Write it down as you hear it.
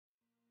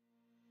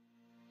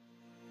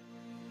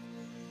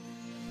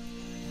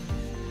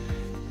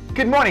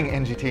Good morning,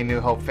 MGT New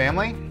Hope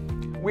family.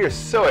 We are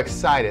so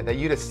excited that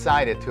you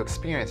decided to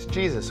experience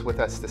Jesus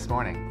with us this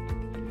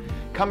morning.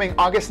 Coming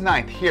August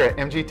 9th here at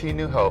MGT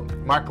New Hope,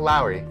 Mark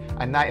Lowry,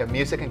 a night of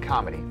music and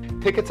comedy.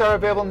 Tickets are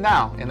available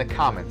now in the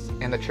Commons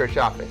and the church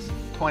office,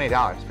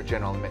 $20 for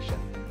general admission.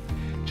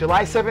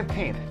 July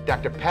 17th,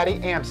 Dr. Patty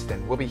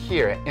Amston will be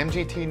here at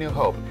MGT New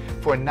Hope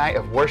for a night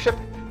of worship,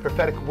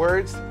 prophetic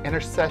words,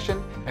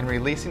 intercession, and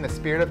releasing the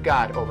Spirit of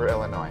God over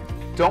Illinois.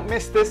 Don't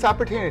miss this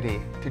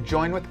opportunity to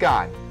join with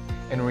God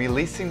in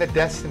releasing the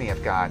destiny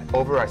of God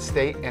over our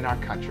state and our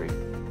country.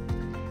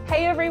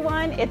 Hey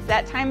everyone, it's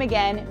that time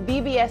again.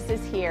 VBS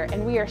is here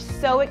and we are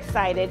so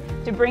excited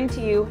to bring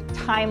to you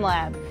Time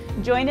Lab.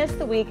 Join us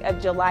the week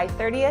of July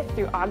 30th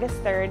through August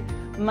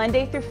 3rd,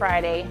 Monday through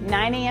Friday,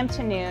 9 a.m.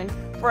 to noon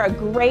for a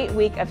great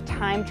week of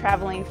time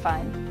traveling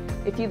fun.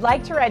 If you'd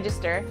like to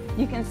register,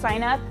 you can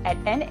sign up at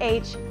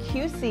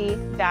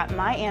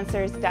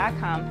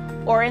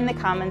nhqc.myanswers.com or in the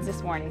Commons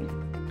this morning.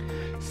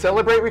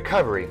 Celebrate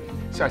Recovery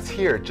starts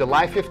here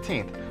July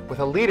 15th with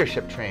a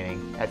leadership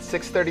training at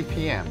 6:30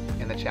 p.m.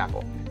 in the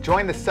chapel.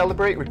 Join the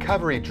Celebrate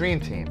Recovery Dream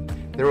Team.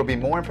 There will be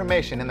more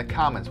information in the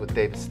Commons with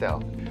David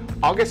Stell.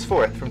 August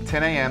 4th from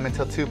 10 a.m.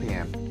 until 2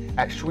 p.m.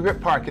 at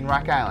Schwiebert Park in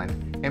Rock Island,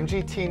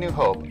 MGT New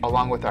Hope,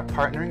 along with our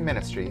partnering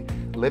ministry,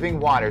 Living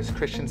Waters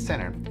Christian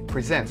Center,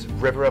 presents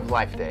River of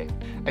Life Day.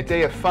 A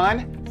day of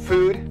fun,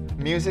 food,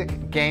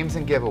 music, games,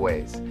 and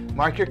giveaways.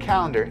 Mark your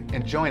calendar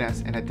and join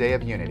us in a day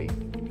of unity.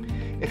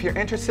 If you're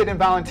interested in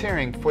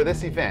volunteering for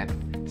this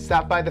event,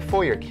 stop by the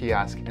foyer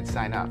kiosk and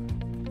sign up.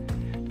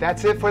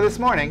 That's it for this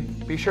morning.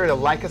 Be sure to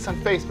like us on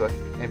Facebook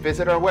and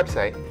visit our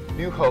website,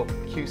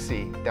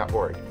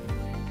 newhopeqc.org.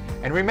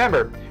 And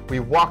remember, we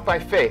walk by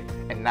faith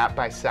and not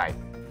by sight.